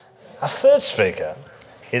Our third speaker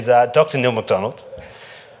is Dr. Neil MacDonald,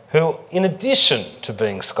 who, in addition to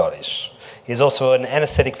being Scottish, is also an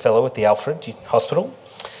anaesthetic fellow at the Alfred Hospital,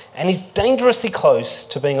 and he's dangerously close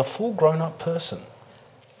to being a full grown-up person.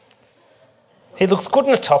 He looks good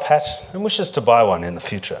in a top hat and wishes to buy one in the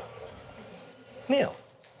future. Neil.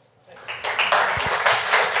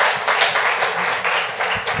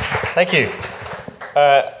 Thank you.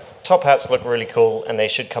 Top hats look really cool, and they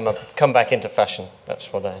should come back into fashion.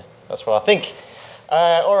 That's what I think.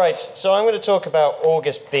 All right, so I'm going to talk about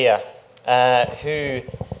August Bier, who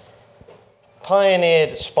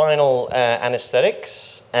pioneered spinal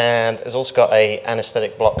anaesthetics and has also got an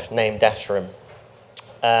anaesthetic block named after him.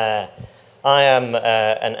 I am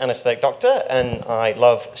an anaesthetic doctor, and I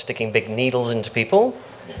love sticking big needles into people.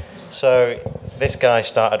 So this guy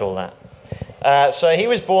started all that. So he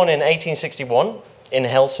was born in 1861 in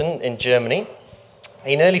Helsen in Germany.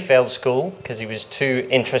 He nearly failed school because he was too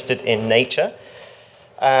interested in nature.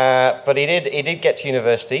 But he did get to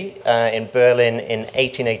university in Berlin in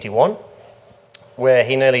 1881, where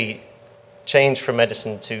he nearly changed from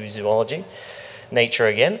medicine to zoology, nature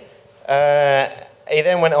again. He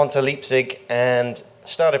then went on to Leipzig and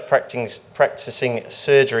started practicing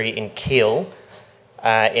surgery in Kiel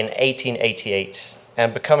in 1888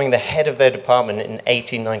 and becoming the head of their department in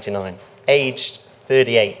 1899, aged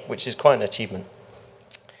 38, which is quite an achievement.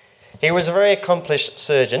 He was a very accomplished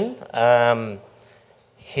surgeon.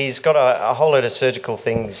 He's got a whole load of surgical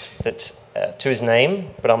things that to his name,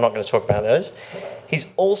 but I'm not going to talk about those. He's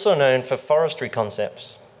also known for forestry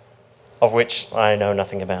concepts, of which I know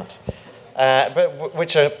nothing about, but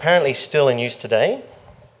which are apparently still in use today.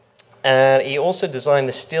 And he also designed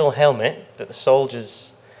the steel helmet that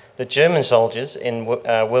the German soldiers in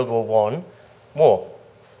World War I wore.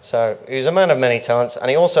 So he was a man of many talents, and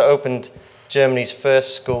he also opened Germany's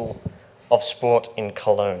first school of sport in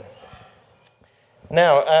Cologne.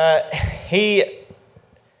 Now,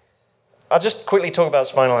 I'll just quickly talk about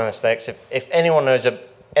spinal anaesthetics, if anyone knows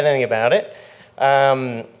anything about it.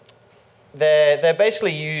 They're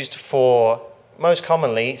basically used for, most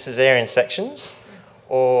commonly, cesarean sections,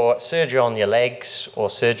 or surgery on your legs, or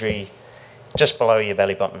surgery just below your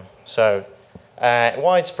belly button. So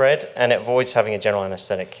widespread, and it avoids having a general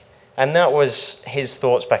anaesthetic. And that was his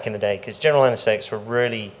thoughts back in the day, because general anaesthetics were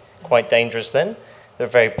really quite dangerous then. They're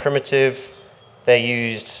very primitive. They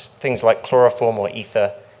used things like chloroform or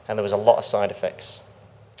ether, and there was a lot of side effects.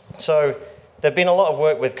 So there'd been a lot of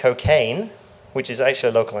work with cocaine, which is actually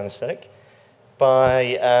a local anaesthetic,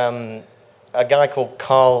 by a guy called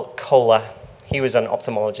Karl Kohler. He was an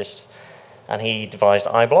ophthalmologist, and he devised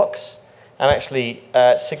eye blocks. And actually,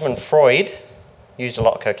 Sigmund Freud used a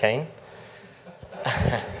lot of cocaine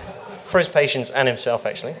for his patients and himself,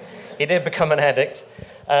 actually. He did become an addict,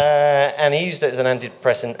 and he used it as an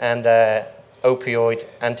antidepressant and opioid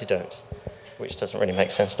antidote, which doesn't really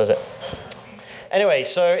make sense, does it? Anyway,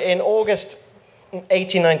 so in August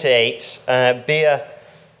 1898, Bier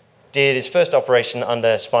did his first operation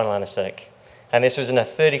under spinal anaesthetic. And this was in a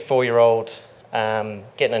 34-year-old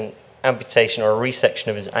getting an amputation or a resection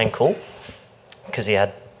of his ankle because he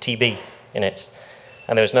had TB in it.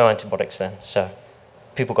 And there was no antibiotics then, so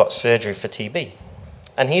people got surgery for TB.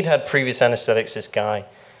 And he'd had previous anaesthetics, this guy,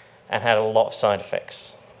 and had a lot of side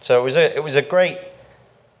effects. So it was a great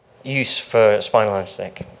use for spinal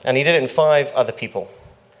anaesthetic. And he did it in 5 other people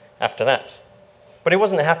after that. But he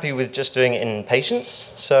wasn't happy with just doing it in patients,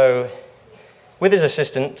 so with his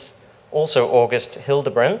assistant, also August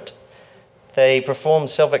Hildebrandt, they performed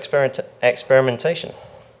self-experimentation,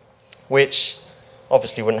 which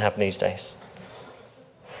obviously wouldn't happen these days.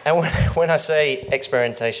 And when I say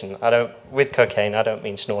experimentation, with cocaine, I don't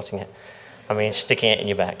mean snorting it. I mean sticking it in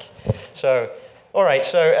your back. So, all right,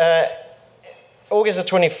 so August the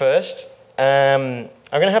 21st, I'm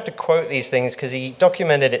going to have to quote these things because he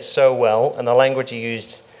documented it so well, and the language he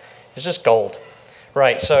used is just gold.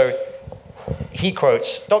 Right, so he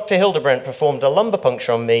quotes, Dr. Hildebrandt performed a lumbar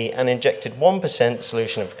puncture on me and injected 1%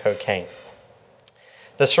 solution of cocaine.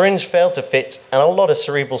 The syringe failed to fit, and a lot of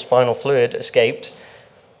cerebral spinal fluid escaped.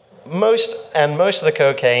 Most of the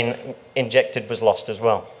cocaine injected was lost as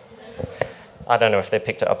well. I don't know if they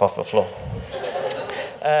picked it up off the floor.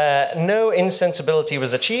 No insensibility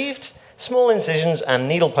was achieved. Small incisions and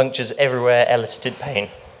needle punctures everywhere elicited pain.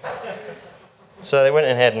 So they went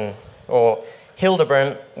ahead or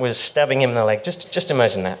Hildebrandt was stabbing him in the leg. Just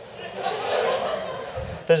imagine that.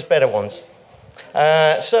 There's better ones.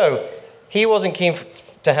 So he wasn't keen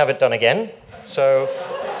to have it done again. So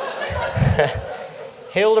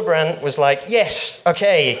Hildebrandt was like, yes,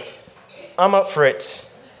 okay, I'm up for it.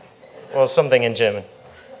 Or something in German.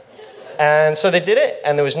 And so they did it,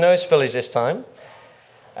 and there was no spillage this time.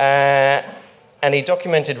 And he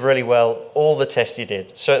documented really well all the tests he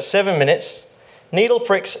did. So at 7 minutes, needle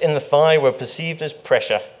pricks in the thigh were perceived as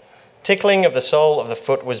pressure. Tickling of the sole of the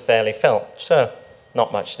foot was barely felt. So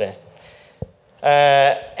not much there.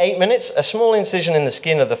 8 minutes, a small incision in the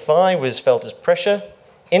skin of the thigh was felt as pressure.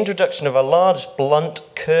 Introduction of a large, blunt,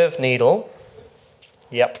 curved needle,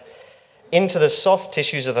 into the soft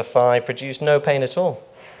tissues of the thigh produced no pain at all.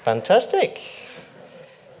 Fantastic.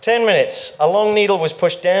 10 minutes, a long needle was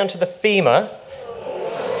pushed down to the femur.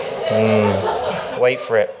 Wait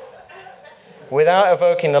for it. Without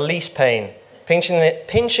evoking the least pain, pinching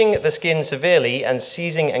the skin severely and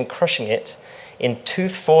seizing and crushing it in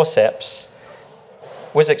tooth forceps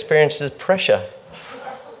was experienced as pressure.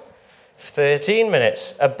 13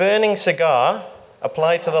 minutes, a burning cigar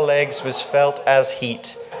applied to the legs was felt as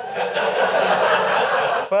heat,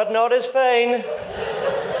 but not as pain.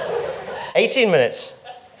 18 minutes,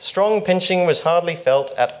 strong pinching was hardly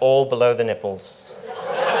felt at all below the nipples.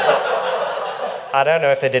 I don't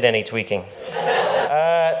know if they did any tweaking.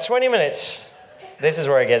 20 minutes, this is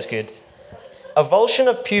where it gets good. Avulsion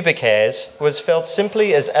of pubic hairs was felt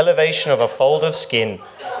simply as elevation of a fold of skin.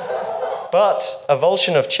 But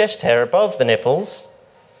avulsion of chest hair above the nipples,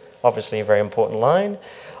 obviously a very important line,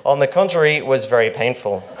 on the contrary, was very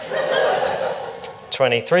painful.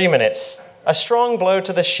 23 minutes. A strong blow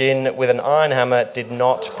to the shin with an iron hammer did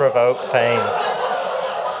not provoke pain.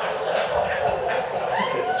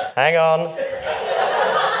 Hang on.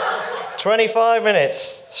 25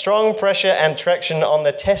 minutes. Strong pressure and traction on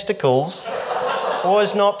the testicles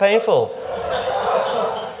was not painful.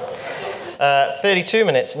 32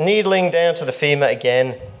 minutes. Needling down to the femur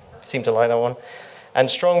again. Seemed to like that one. And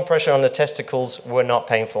strong pressure on the testicles were not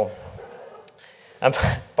painful. And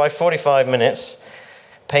by 45 minutes,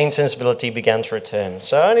 pain sensibility began to return.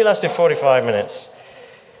 So it only lasted 45 minutes,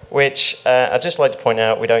 which I'd just like to point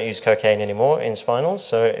out, we don't use cocaine anymore in spinals.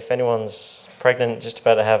 So if anyone's pregnant, just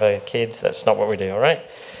about to have a kid, that's not what we do, all right?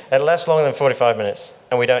 It lasts longer than 45 minutes,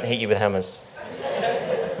 and we don't hit you with hammers.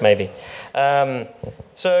 Maybe.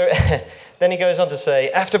 So then he goes on to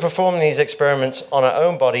say, after performing these experiments on our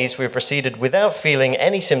own bodies, we proceeded without feeling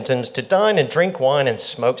any symptoms to dine and drink wine and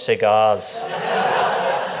smoke cigars.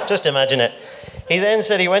 Just imagine it. He then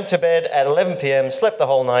said he went to bed at 11 p.m., slept the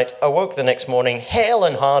whole night, awoke the next morning, hale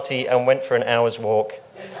and hearty, and went for an hour's walk.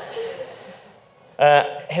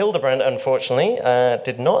 Hildebrand, unfortunately,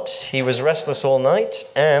 did not. He was restless all night,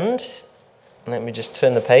 and let me just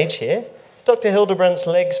turn the page here. Dr. Hildebrand's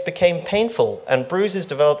legs became painful, and bruises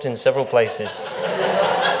developed in several places,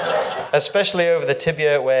 especially over the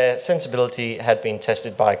tibia, where sensibility had been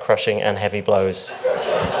tested by crushing and heavy blows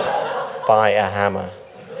by a hammer.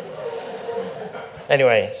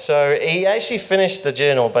 Anyway, so he actually finished the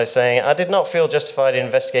journal by saying, I did not feel justified in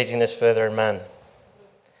investigating this further in man.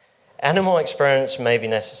 Animal experiments may be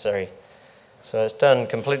necessary. So it's done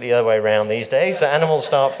completely the other way around these days. So animals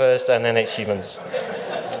start first and then it's humans.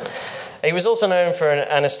 He was also known for an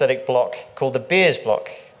anaesthetic block called the Bier's block,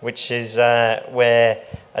 which is where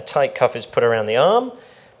a tight cuff is put around the arm,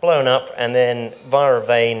 blown up, and then via a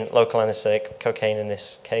vein, local anaesthetic, cocaine in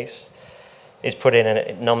this case, is put in and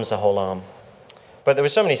it numbs the whole arm. But there were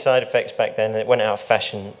so many side effects back then that it went out of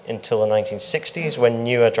fashion until the 1960s when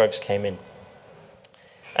newer drugs came in.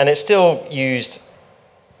 And it's still used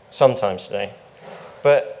sometimes today.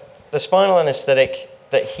 But the spinal anaesthetic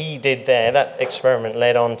that he did there, that experiment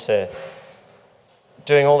led on to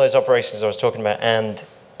doing all those operations I was talking about and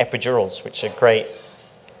epidurals, which are great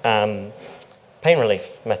pain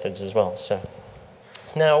relief methods as well. So,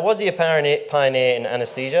 now, was he a pioneer in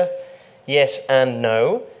anaesthesia? Yes and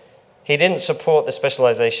no. He didn't support the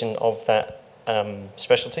specialization of that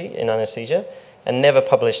specialty in anaesthesia and never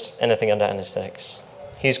published anything under anaesthetics.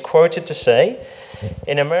 He's quoted to say,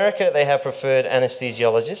 in America, they have preferred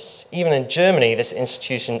anesthesiologists. Even in Germany, this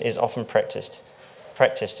institution is often practiced.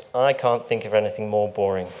 I can't think of anything more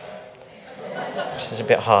boring. Which is a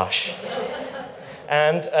bit harsh.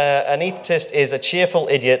 And an anaesthetist is a cheerful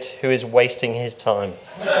idiot who is wasting his time.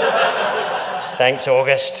 Thanks,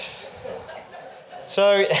 August.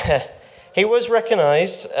 So he was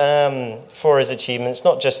recognized for his achievements,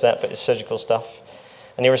 not just that, but his surgical stuff.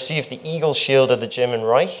 And he received the Eagle Shield of the German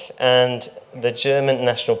Reich and the German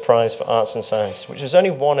National Prize for Arts and Science, which was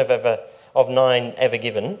only one of 9 ever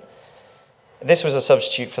given. This was a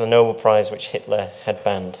substitute for the Nobel Prize, which Hitler had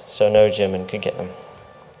banned, so no German could get them.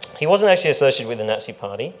 He wasn't actually associated with the Nazi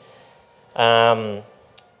Party, but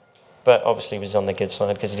obviously he was on the good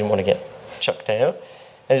side because he didn't want to get chucked out.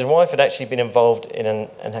 And his wife had actually been involved in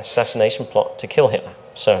an assassination plot to kill Hitler.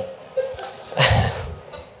 So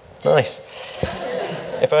Nice.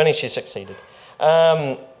 If only she succeeded.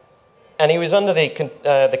 And he was under the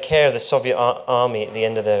care of the Soviet army at the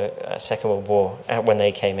end of the Second World War when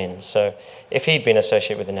they came in. So if he'd been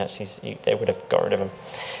associated with the Nazis, they would have got rid of him.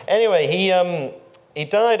 Anyway, he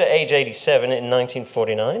died at age 87 in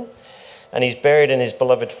 1949, and he's buried in his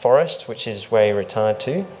beloved forest, which is where he retired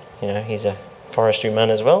to. You know, he's a forestry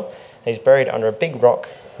man as well. He's buried under a big rock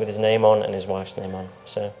with his name on and his wife's name on.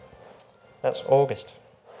 So that's August.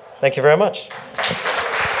 Thank you very much.